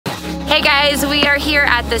Hey guys, we are here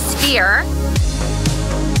at the Sphere.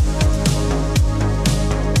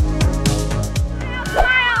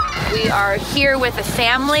 We are here with a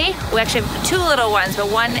family. We actually have 2 little ones,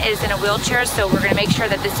 but one is in a wheelchair, so we're gonna make sure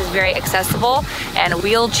that this is very accessible and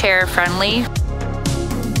wheelchair friendly.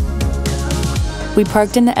 We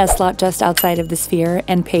parked in the S-lot just outside of the Sphere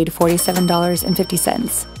and paid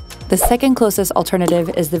 $47.50. The second closest alternative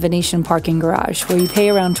is the Venetian parking garage, where you pay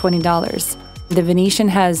around $20. The Venetian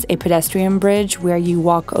has a pedestrian bridge where you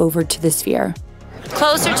walk over to the Sphere.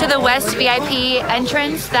 Closer to the West VIP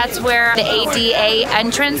entrance, that's where the ADA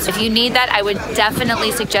entrance. If you need that, I would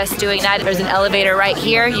definitely suggest doing that. There's an elevator right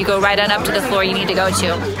here. You go right on up to the floor you need to go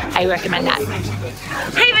to. I recommend that.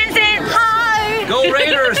 Hey Vincent! Hi! Go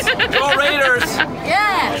Raiders! Go Raiders!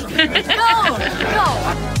 Yeah!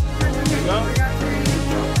 Go!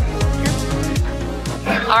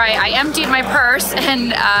 All right, I emptied my purse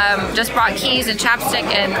and just brought keys and chapstick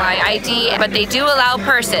and my ID, but they do allow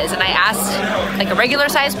purses, and I asked, like, a regular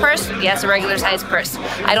size purse? Yes, a regular size purse.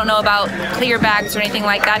 I don't know about clear bags or anything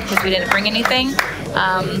like that because we didn't bring anything.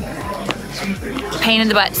 Pain in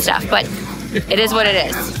the butt stuff, but it is what it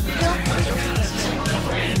is.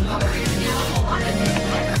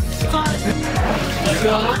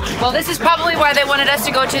 Well, this is probably why they wanted us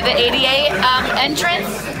to go to the ADA entrance.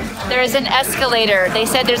 There is an escalator. They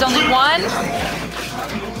said there's only one.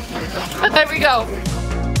 There we go.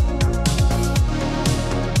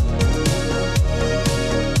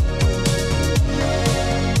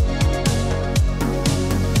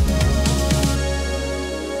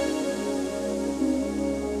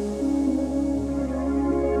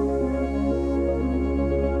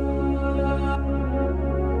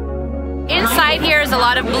 Inside here is a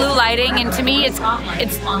lot of blue lighting, and to me it's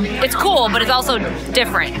cool, but it's also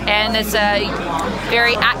different, and it's a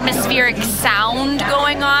very atmospheric sound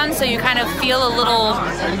going on, so you kind of feel a little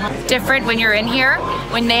different when you're in here.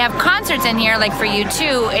 When they have concerts in here, like for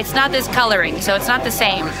U2, it's not this coloring, so it's not the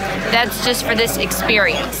same. That's just for this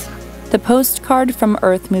experience. The Postcard from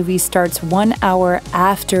Earth movie starts 1 hour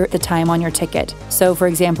after the time on your ticket. So for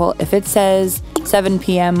example, if it says 7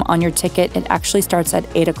 p.m. on your ticket, it actually starts at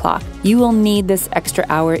 8 o'clock. You will need this extra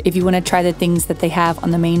hour if you want to try the things that they have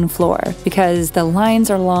on the main floor, because the lines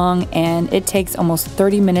are long and it takes almost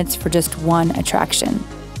 30 minutes for just one attraction.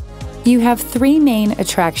 You have 3 main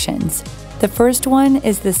attractions. The first one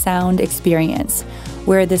is the sound experience,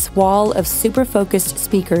 where this wall of super focused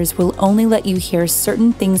speakers will only let you hear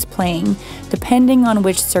certain things playing depending on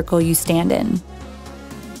which circle you stand in.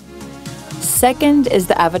 Second is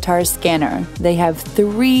the avatar scanner. They have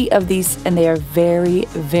 3 of these and they are very,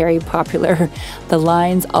 very popular. The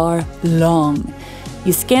lines are long.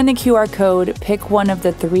 You scan the QR code, pick one of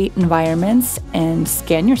the 3 environments, and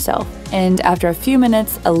scan yourself. And after a few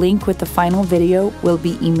minutes, a link with the final video will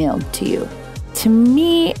be emailed to you. To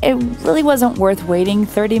me, it really wasn't worth waiting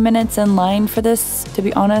 30 minutes in line for this, to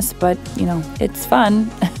be honest, but, you know, it's fun.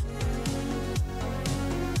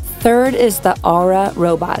 Third is the Aura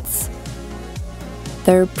robots.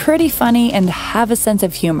 They're pretty funny and have a sense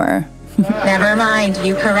of humor. Never mind,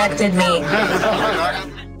 you corrected me.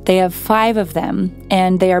 They have 5 of them,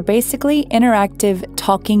 and they are basically interactive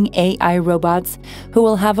talking AI robots who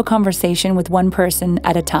will have a conversation with one person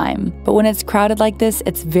at a time. But when it's crowded like this,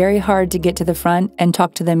 it's very hard to get to the front and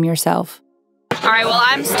talk to them yourself. All right, well,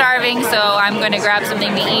 I'm starving, so I'm gonna grab something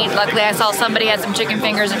to eat. Luckily, I saw somebody had some chicken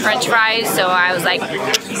fingers and french fries, so I was like,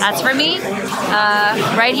 that's for me.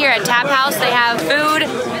 Right here at Tap House, they have food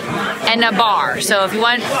and a bar. So if you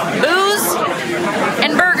want booze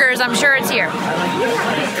and burgers, I'm sure it's here.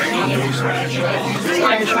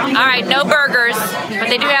 All right, no burgers, but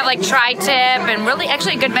they do have like tri-tip and really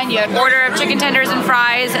actually a good menu. Order of chicken tenders and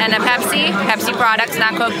fries and a Pepsi products,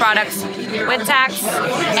 not Coke products, with tax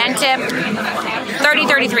and tip,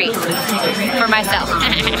 $30.33 for myself.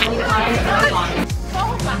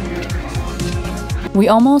 We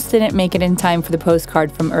almost didn't make it in time for the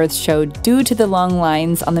Postcard from Earth show due to the long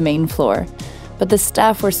lines on the main floor, but the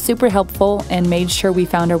staff were super helpful and made sure we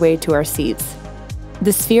found our way to our seats.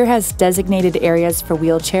 The Sphere has designated areas for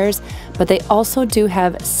wheelchairs, but they also do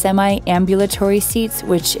have semi-ambulatory seats,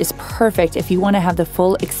 which is perfect if you want to have the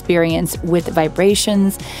full experience with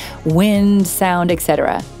vibrations, wind, sound,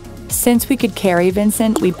 etc. Since we could carry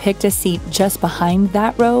Vincent, we picked a seat just behind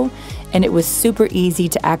that row, and it was super easy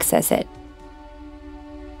to access it.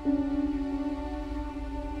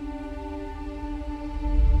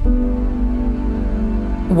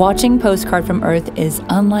 Watching Postcard from Earth is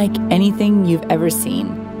unlike anything you've ever seen.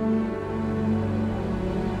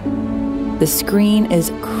 The screen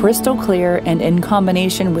is crystal clear, and in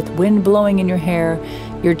combination with wind blowing in your hair,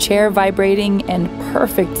 your chair vibrating, and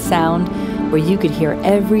perfect sound where you could hear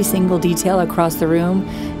every single detail across the room,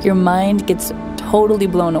 your mind gets totally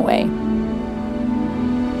blown away.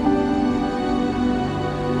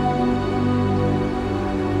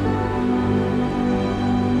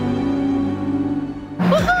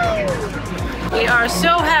 We are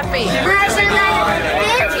so happy.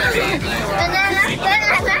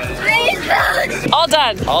 All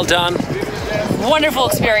done. All done. Wonderful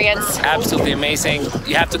experience. Absolutely amazing.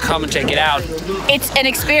 You have to come and check it out. It's an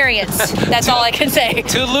experience. That's all I can say.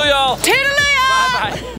 Toodaloo, y'all. Toodaloo! Bye-bye.